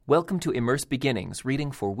Welcome to Immerse Beginnings,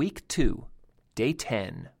 reading for Week 2, Day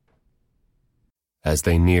 10. As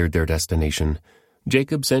they neared their destination,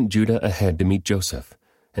 Jacob sent Judah ahead to meet Joseph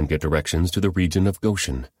and get directions to the region of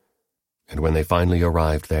Goshen. And when they finally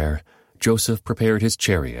arrived there, Joseph prepared his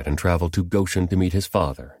chariot and traveled to Goshen to meet his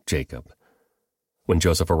father, Jacob. When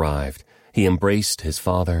Joseph arrived, he embraced his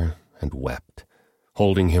father and wept,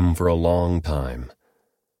 holding him for a long time.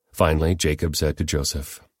 Finally, Jacob said to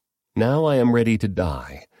Joseph, "Now I am ready to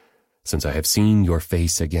die, since I have seen your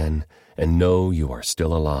face again and know you are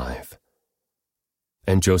still alive."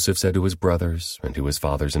 And Joseph said to his brothers and to his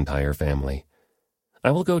father's entire family, "I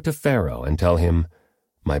will go to Pharaoh and tell him,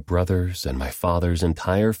 'My brothers and my father's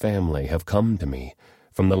entire family have come to me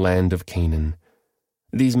from the land of Canaan.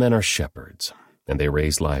 These men are shepherds, and they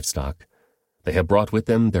raise livestock. They have brought with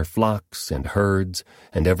them their flocks and herds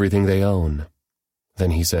and everything they own.'" Then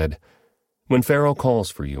he said, "When Pharaoh calls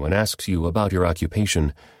for you and asks you about your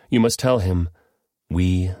occupation, you must tell him,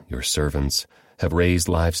 'We, your servants, have raised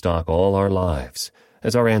livestock all our lives,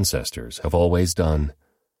 as our ancestors have always done.'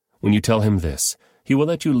 When you tell him this, he will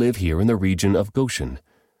let you live here in the region of Goshen,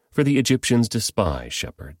 for the Egyptians despise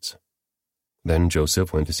shepherds." Then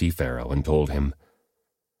Joseph went to see Pharaoh and told him,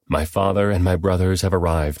 "My father and my brothers have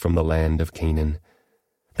arrived from the land of Canaan.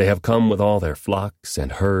 They have come with all their flocks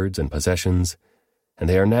and herds and possessions, and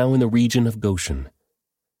they are now in the region of Goshen."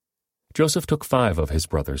 Joseph took 5 of his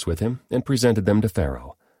brothers with him and presented them to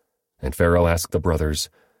Pharaoh. And Pharaoh asked the brothers,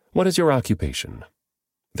 "What is your occupation?"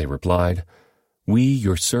 They replied, "We,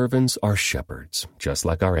 your servants, are shepherds, just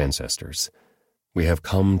like our ancestors. We have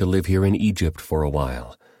come to live here in Egypt for a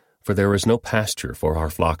while, for there is no pasture for our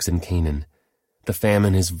flocks in Canaan. The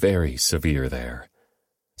famine is very severe there.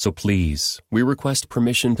 So please, we request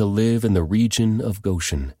permission to live in the region of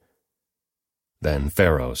Goshen." Then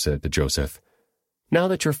Pharaoh said to Joseph, "Now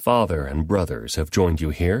that your father and brothers have joined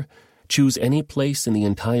you here, choose any place in the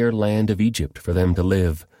entire land of Egypt for them to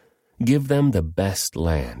live. Give them the best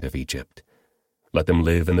land of Egypt. Let them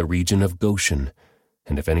live in the region of Goshen,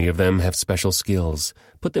 and if any of them have special skills,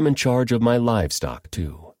 put them in charge of my livestock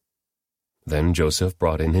too." Then Joseph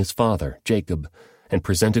brought in his father, Jacob, and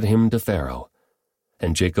presented him to Pharaoh.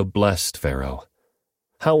 And Jacob blessed Pharaoh.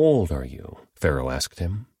 "How old are you?" Pharaoh asked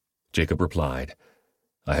him. Jacob replied,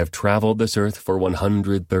 "I have traveled this earth for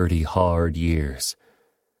 130 hard years,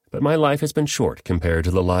 but my life has been short compared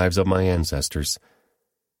to the lives of my ancestors."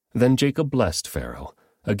 Then Jacob blessed Pharaoh,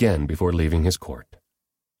 again before leaving his court.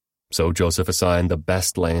 So Joseph assigned the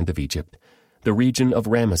best land of Egypt, the region of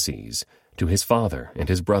Ramesses, to his father and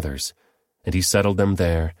his brothers, and he settled them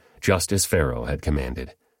there, just as Pharaoh had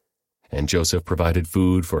commanded. And Joseph provided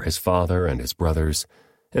food for his father and his brothers,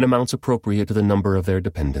 in amounts appropriate to the number of their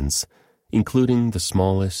dependents, including the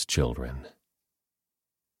smallest children.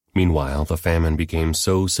 Meanwhile, the famine became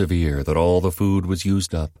so severe that all the food was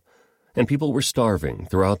used up, and people were starving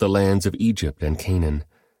throughout the lands of Egypt and Canaan.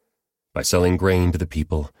 By selling grain to the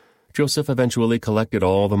people, Joseph eventually collected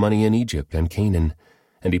all the money in Egypt and Canaan,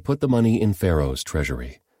 and he put the money in Pharaoh's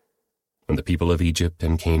treasury. When the people of Egypt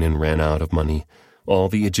and Canaan ran out of money, all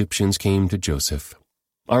the Egyptians came to Joseph.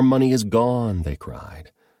 "Our money is gone," they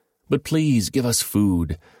cried. "But please give us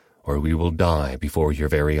food, or we will die before your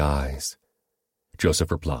very eyes."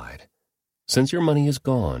 Joseph replied, "Since your money is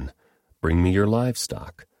gone, bring me your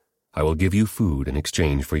livestock. I will give you food in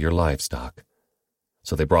exchange for your livestock."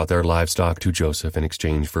 So they brought their livestock to Joseph in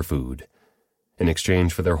exchange for food. In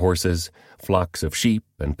exchange for their horses, flocks of sheep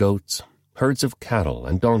and goats, herds of cattle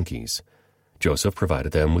and donkeys, Joseph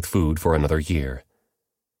provided them with food for another year.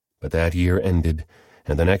 But that year ended,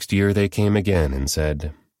 and the next year they came again and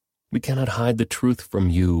said, "We cannot hide the truth from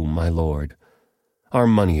you, my lord. Our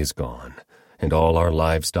money is gone, and all our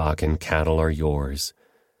livestock and cattle are yours.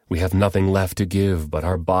 We have nothing left to give but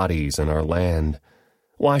our bodies and our land.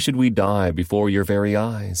 Why should we die before your very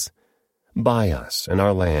eyes? Buy us and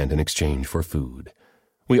our land in exchange for food.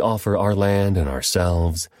 We offer our land and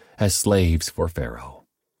ourselves as slaves for Pharaoh.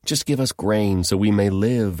 Just give us grain so we may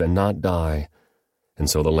live and not die, and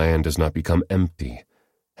so the land does not become empty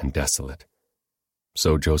and desolate."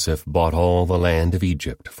 So Joseph bought all the land of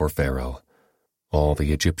Egypt for Pharaoh. All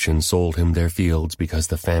the Egyptians sold him their fields because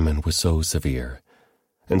the famine was so severe,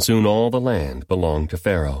 and soon all the land belonged to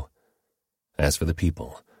Pharaoh. As for the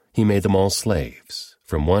people, he made them all slaves,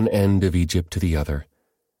 from one end of Egypt to the other.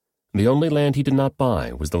 The only land he did not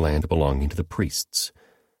buy was the land belonging to the priests.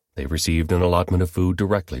 They received an allotment of food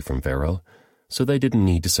directly from Pharaoh, so they didn't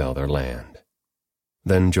need to sell their land.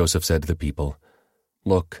 Then Joseph said to the people,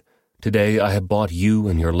 "Look, today I have bought you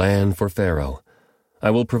and your land for Pharaoh. I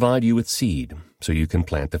will provide you with seed, so you can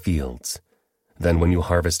plant the fields. Then when you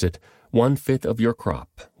harvest it, 1/5 of your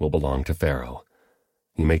crop will belong to Pharaoh.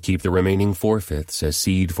 You may keep the remaining 4/5 as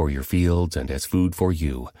seed for your fields and as food for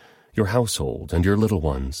you, your household, and your little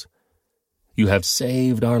ones." "You have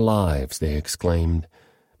saved our lives," they exclaimed.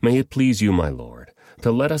 "May it please you, my lord,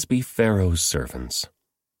 to let us be Pharaoh's servants."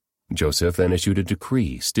 Joseph then issued a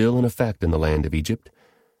decree still in effect in the land of Egypt,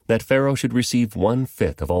 that Pharaoh should receive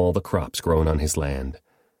 1/5 of all the crops grown on his land.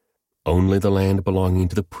 Only the land belonging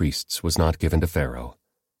to the priests was not given to Pharaoh.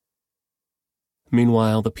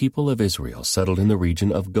 Meanwhile, the people of Israel settled in the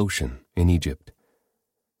region of Goshen in Egypt.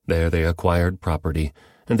 There they acquired property,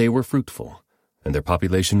 and they were fruitful, and their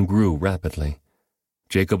population grew rapidly.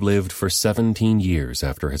 Jacob lived for 17 years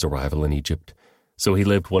after his arrival in Egypt, so he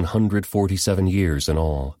lived 147 years in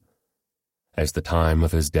all. As the time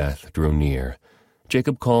of his death drew near,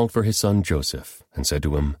 Jacob called for his son Joseph and said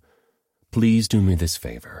to him, "Please do me this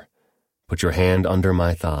favor. Put your hand under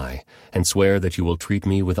my thigh and swear that you will treat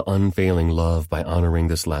me with unfailing love by honoring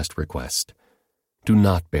this last request. Do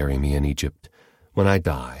not bury me in Egypt. When I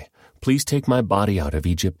die, please take my body out of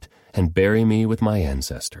Egypt and bury me with my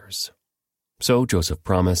ancestors." So Joseph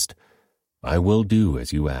promised, "I will do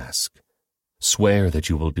as you ask." "Swear that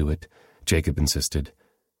you will do it," Jacob insisted.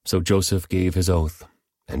 So Joseph gave his oath,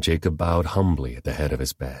 and Jacob bowed humbly at the head of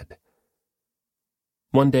his bed.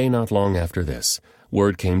 One day not long after this,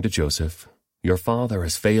 word came to Joseph, "Your father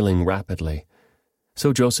is failing rapidly."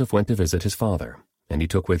 So Joseph went to visit his father, and he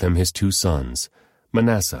took with him his 2 sons,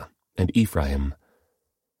 Manasseh and Ephraim.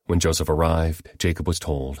 When Joseph arrived, Jacob was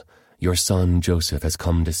told, "Your son Joseph has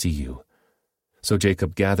come to see you." So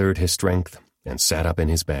Jacob gathered his strength and sat up in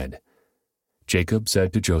his bed. Jacob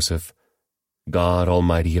said to Joseph, "God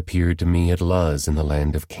Almighty appeared to me at Luz in the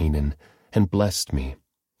land of Canaan, and blessed me.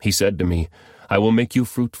 He said to me, 'I will make you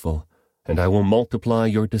fruitful, and I will multiply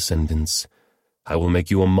your descendants. I will make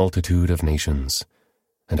you a multitude of nations,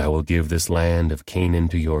 and I will give this land of Canaan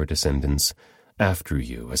to your descendants after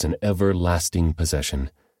you as an everlasting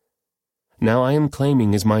possession.' Now I am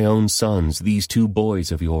claiming as my own sons these 2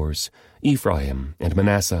 boys of yours, Ephraim and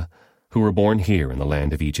Manasseh, who were born here in the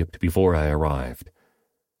land of Egypt before I arrived.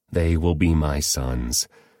 They will be my sons,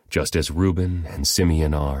 just as Reuben and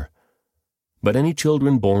Simeon are. But any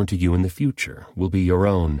children born to you in the future will be your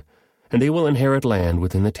own, and they will inherit land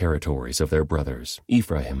within the territories of their brothers,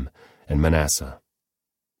 Ephraim and Manasseh."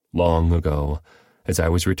 Long ago, as I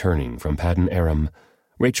was returning from Paddan Aram,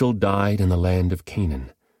 Rachel died in the land of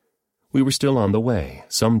Canaan. We were still on the way,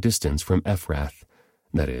 some distance from Ephrath,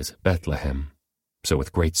 that is, Bethlehem. So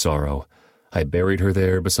with great sorrow, I buried her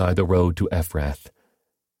there beside the road to Ephrath.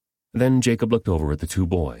 Then Jacob looked over at the 2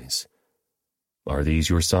 boys. "Are these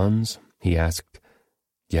your sons?" he asked.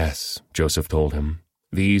 "Yes," Joseph told him.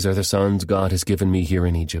 "These are the sons God has given me here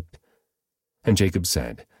in Egypt." And Jacob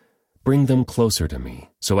said, "Bring them closer to me,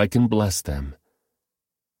 so I can bless them."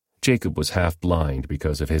 Jacob was half blind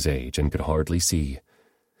because of his age and could hardly see.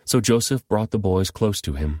 So Joseph brought the boys close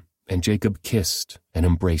to him, and Jacob kissed and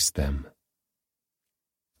embraced them.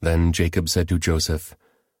 Then Jacob said to Joseph,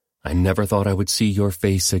 "I never thought I would see your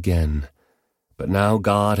face again, but now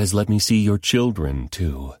God has let me see your children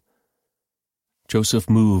too." Joseph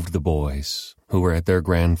moved the boys, who were at their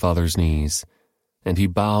grandfather's knees, and he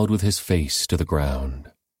bowed with his face to the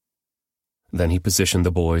ground. Then he positioned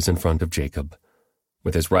the boys in front of Jacob.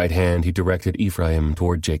 With his right hand he directed Ephraim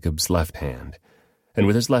toward Jacob's left hand, and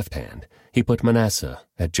with his left hand he put Manasseh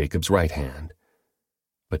at Jacob's right hand.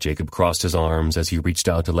 But Jacob crossed his arms as he reached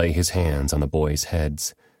out to lay his hands on the boys'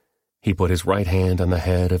 heads. He put his right hand on the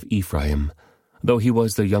head of Ephraim, though he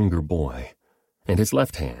was the younger boy, and his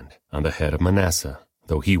left hand on the head of Manasseh,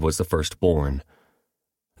 though he was the firstborn.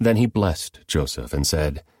 Then he blessed Joseph and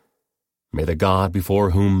said, "May the God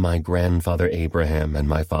before whom my grandfather Abraham and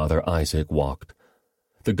my father Isaac walked,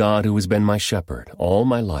 the God who has been my shepherd all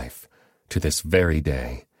my life, to this very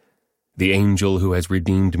day, the angel who has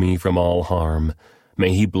redeemed me from all harm,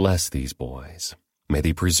 may he bless these boys. May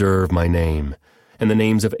they preserve my name, and the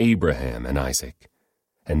names of Abraham and Isaac,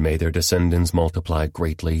 and may their descendants multiply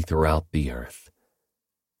greatly throughout the earth."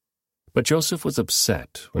 But Joseph was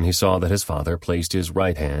upset when he saw that his father placed his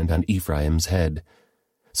right hand on Ephraim's head.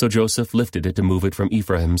 So Joseph lifted it to move it from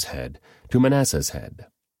Ephraim's head to Manasseh's head.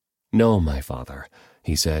 "No, my father,"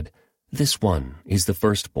 he said, "this one is the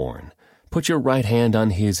firstborn. Put your right hand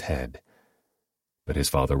on his head." But his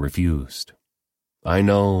father refused. "I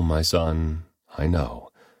know, my son, I know,"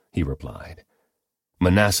 he replied.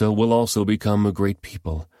 "Manasseh will also become a great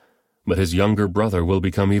people, but his younger brother will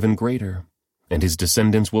become even greater, and his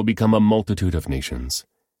descendants will become a multitude of nations."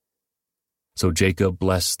 So Jacob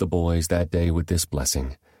blessed the boys that day with this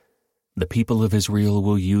blessing: "The people of Israel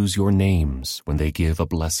will use your names when they give a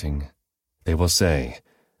blessing." They will say,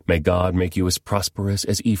 "May God make you as prosperous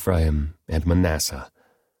as Ephraim and Manasseh."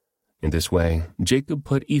 In this way, Jacob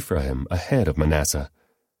put Ephraim ahead of Manasseh.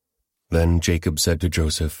 Then Jacob said to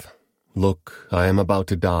Joseph, "Look, I am about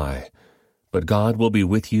to die, but God will be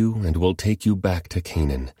with you and will take you back to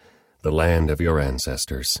Canaan, the land of your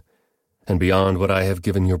ancestors. And beyond what I have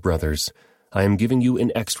given your brothers, I am giving you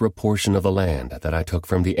an extra portion of the land that I took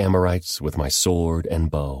from the Amorites with my sword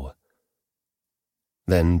and bow."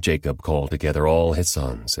 Then Jacob called together all his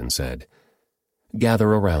sons and said, "Gather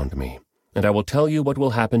around me, and I will tell you what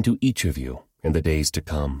will happen to each of you in the days to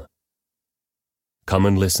come. Come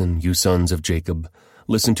and listen, you sons of Jacob.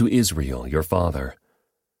 Listen to Israel, your father.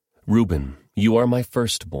 Reuben, you are my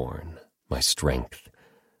firstborn, my strength,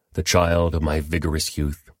 the child of my vigorous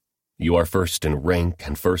youth. You are first in rank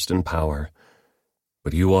and first in power.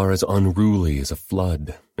 But you are as unruly as a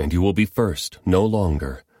flood, and you will be first no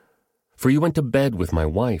longer. For you went to bed with my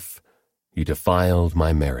wife. You defiled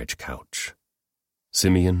my marriage couch.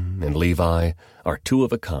 Simeon and Levi are two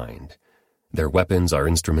of a kind. Their weapons are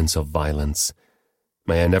instruments of violence.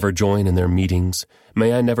 May I never join in their meetings.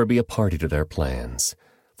 May I never be a party to their plans.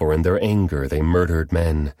 For in their anger they murdered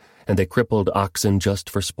men, and they crippled oxen just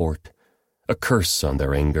for sport. A curse on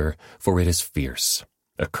their anger, for it is fierce.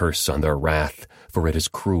 A curse on their wrath, for it is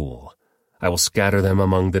cruel. I will scatter them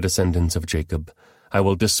among the descendants of Jacob. I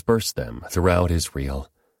will disperse them throughout Israel.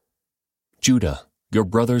 Judah, your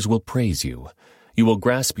brothers will praise you. You will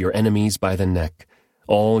grasp your enemies by the neck.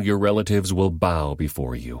 All your relatives will bow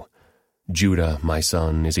before you. Judah, my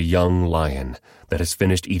son, is a young lion that has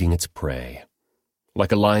finished eating its prey.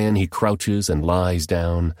 Like a lion he crouches and lies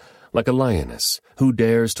down. Like a lioness, who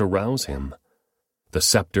dares to rouse him? The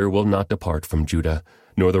scepter will not depart from Judah,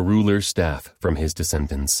 nor the ruler's staff from his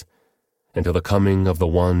descendants, until the coming of the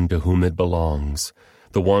one to whom it belongs,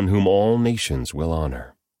 the one whom all nations will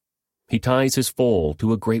honor. He ties his foal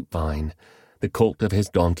to a grapevine, the colt of his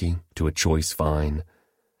donkey to a choice vine.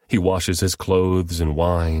 He washes his clothes in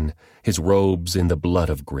wine, his robes in the blood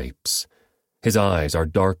of grapes. His eyes are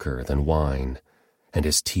darker than wine, and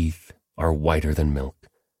his teeth are whiter than milk.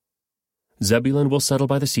 Zebulun will settle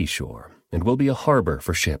by the seashore, and will be a harbor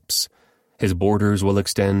for ships. His borders will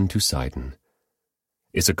extend to Sidon.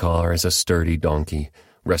 Issachar is a sturdy donkey,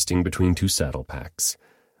 resting between two saddle packs.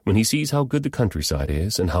 When he sees how good the countryside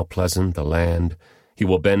is and how pleasant the land, he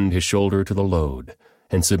will bend his shoulder to the load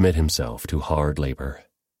and submit himself to hard labor.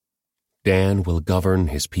 Dan will govern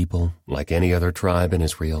his people like any other tribe in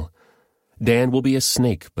Israel. Dan will be a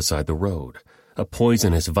snake beside the road, a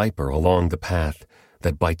poisonous viper along the path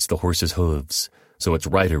that bites the horse's hooves, so its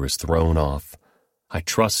rider is thrown off. I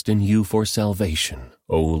trust in you for salvation,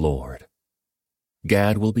 O Lord.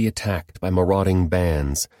 Gad will be attacked by marauding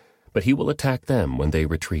bands, but he will attack them when they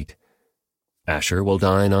retreat. Asher will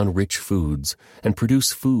dine on rich foods and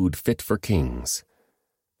produce food fit for kings.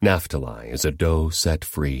 Naphtali is a doe set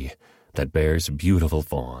free that bears beautiful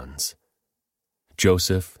fawns.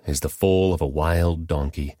 Joseph is the foal of a wild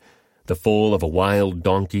donkey, the foal of a wild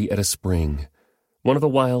donkey at a spring, one of the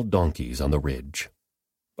wild donkeys on the ridge.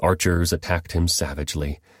 Archers attacked him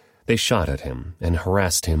savagely. They shot at him and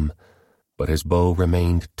harassed him, but his bow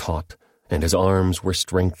remained taut, and his arms were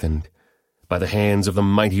strengthened by the hands of the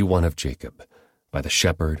mighty one of Jacob, by the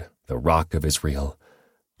shepherd, the rock of Israel.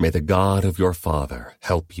 May the God of your father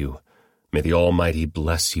help you. May the Almighty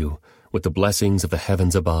bless you with the blessings of the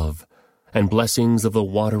heavens above, and blessings of the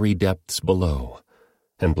watery depths below,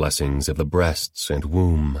 and blessings of the breasts and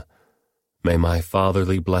womb. May my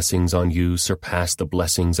fatherly blessings on you surpass the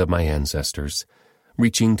blessings of my ancestors,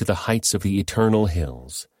 reaching to the heights of the eternal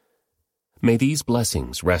hills. May these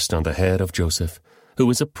blessings rest on the head of Joseph, who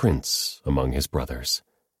is a prince among his brothers.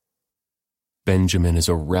 Benjamin is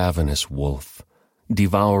a ravenous wolf,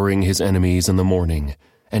 devouring his enemies in the morning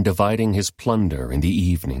and dividing his plunder in the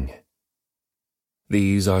evening.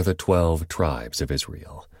 These are the 12 tribes of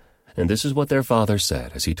Israel, and this is what their father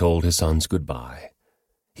said as he told his sons goodbye.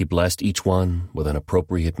 He blessed each one with an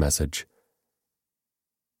appropriate message.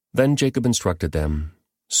 Then Jacob instructed them,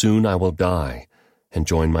 "Soon I will die and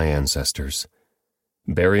join my ancestors.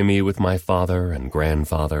 Bury me with my father and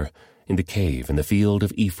grandfather in the cave in the field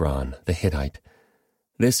of Ephron the Hittite.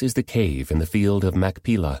 This is the cave in the field of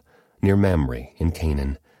Machpelah near Mamre in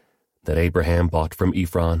Canaan, that Abraham bought from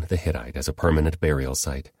Ephron the Hittite as a permanent burial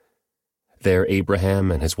site. There Abraham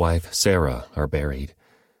and his wife Sarah are buried.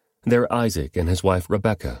 There Isaac and his wife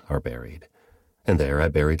Rebekah are buried, and there I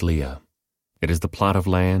buried Leah. It is the plot of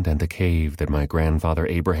land and the cave that my grandfather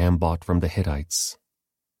Abraham bought from the Hittites."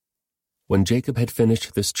 When Jacob had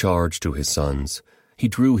finished this charge to his sons, he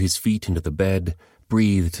drew his feet into the bed,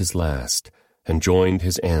 breathed his last, and joined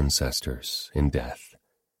his ancestors in death.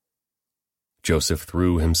 Joseph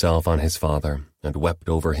threw himself on his father and wept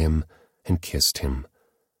over him and kissed him.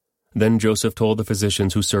 Then Joseph told the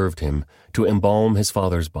physicians who served him to embalm his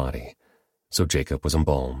father's body. So Jacob was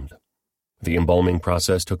embalmed. The embalming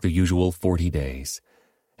process took the usual 40 days,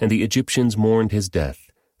 and the Egyptians mourned his death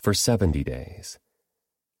for 70 days.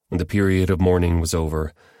 When the period of mourning was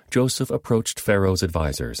over, Joseph approached Pharaoh's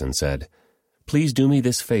advisers and said, "Please do me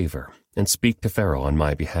this favor and speak to Pharaoh on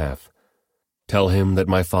my behalf. Tell him that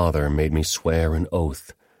my father made me swear an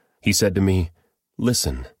oath. He said to me,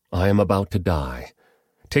 'Listen, I am about to die.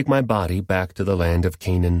 Take my body back to the land of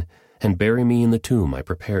Canaan and bury me in the tomb I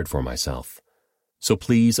prepared for myself. So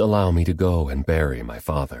please allow me to go and bury my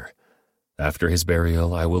father. After his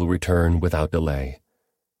burial, I will return without delay.'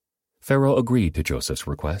 Pharaoh agreed to Joseph's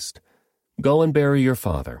request. 'Go and bury your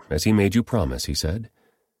father, as he made you promise,' he said.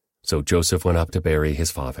 So Joseph went up to bury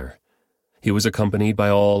his father. He was accompanied by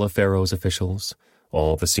all of Pharaoh's officials,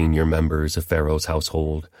 all the senior members of Pharaoh's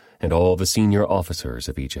household, and all the senior officers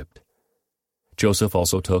of Egypt. Joseph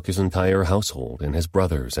also took his entire household and his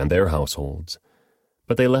brothers and their households.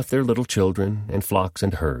 But they left their little children and flocks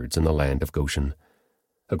and herds in the land of Goshen.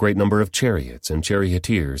 A great number of chariots and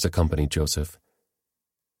charioteers accompanied Joseph.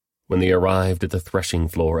 When they arrived at the threshing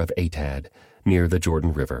floor of Atad, near the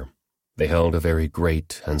Jordan River, they held a very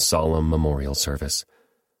great and solemn memorial service,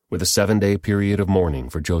 with a 7-day period of mourning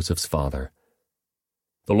for Joseph's father.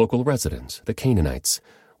 The local residents, the Canaanites,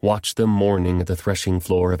 watched them mourning at the threshing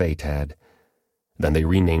floor of Atad. Then they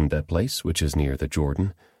renamed that place, which is near the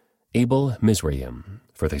Jordan, Abel Mizraim,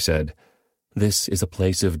 for they said, "This is a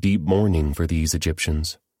place of deep mourning for these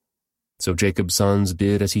Egyptians." So Jacob's sons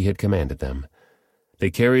did as he had commanded them.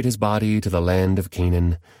 They carried his body to the land of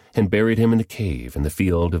Canaan and buried him in a cave in the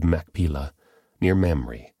field of Machpelah, near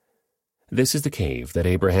Mamre. This is the cave that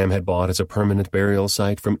Abraham had bought as a permanent burial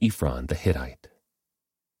site from Ephron the Hittite.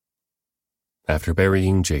 After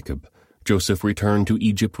burying Jacob, Joseph returned to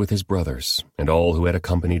Egypt with his brothers and all who had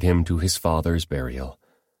accompanied him to his father's burial.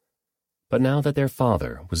 But now that their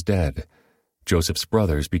father was dead, Joseph's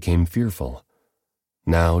brothers became fearful.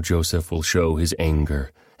 "Now Joseph will show his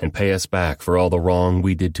anger and pay us back for all the wrong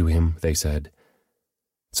we did to him," they said.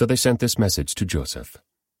 So they sent this message to Joseph.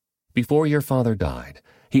 "Before your father died,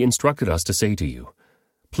 he instructed us to say to you,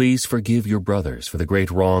 'Please forgive your brothers for the great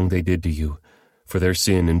wrong they did to you, for their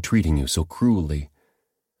sin in treating you so cruelly.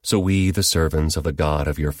 So we, the servants of the God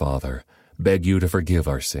of your father, beg you to forgive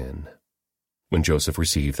our sin.'" When Joseph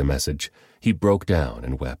received the message, he broke down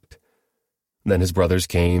and wept. Then his brothers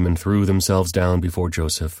came and threw themselves down before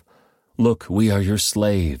Joseph. "Look, we are your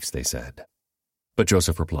slaves," they said. But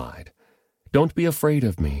Joseph replied, "Don't be afraid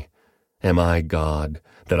of me. Am I God,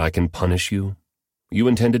 that I can punish you? You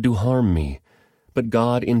intended to harm me, but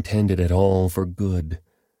God intended it all for good.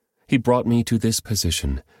 He brought me to this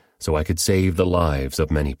position so I could save the lives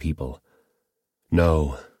of many people.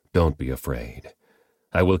 No, don't be afraid.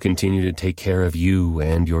 I will continue to take care of you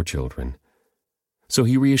and your children." So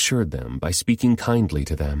he reassured them by speaking kindly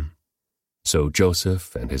to them. So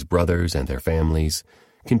Joseph and his brothers and their families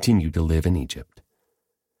continued to live in Egypt.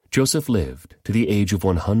 Joseph lived to the age of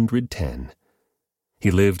 110.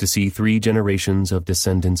 He lived to see 3 generations of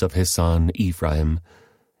descendants of his son Ephraim,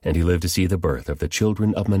 and he lived to see the birth of the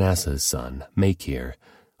children of Manasseh's son, Machir,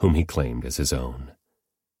 whom he claimed as his own.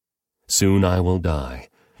 "Soon I will die,"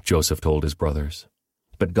 Joseph told his brothers,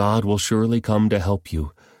 "but God will surely come to help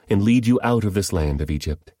you and lead you out of this land of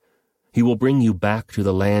Egypt. He will bring you back to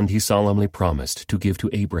the land he solemnly promised to give to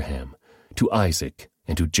Abraham, to Isaac,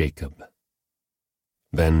 and to Jacob."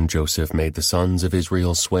 Then Joseph made the sons of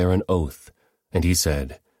Israel swear an oath, and he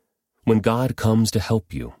said, "When God comes to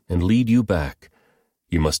help you and lead you back,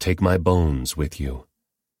 you must take my bones with you."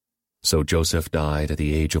 So Joseph died at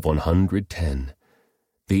the age of 110.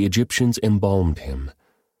 The Egyptians embalmed him,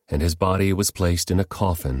 and his body was placed in a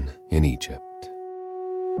coffin in Egypt.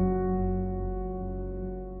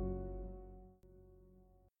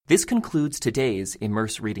 This concludes today's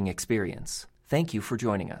Immerse reading experience. Thank you for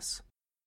joining us.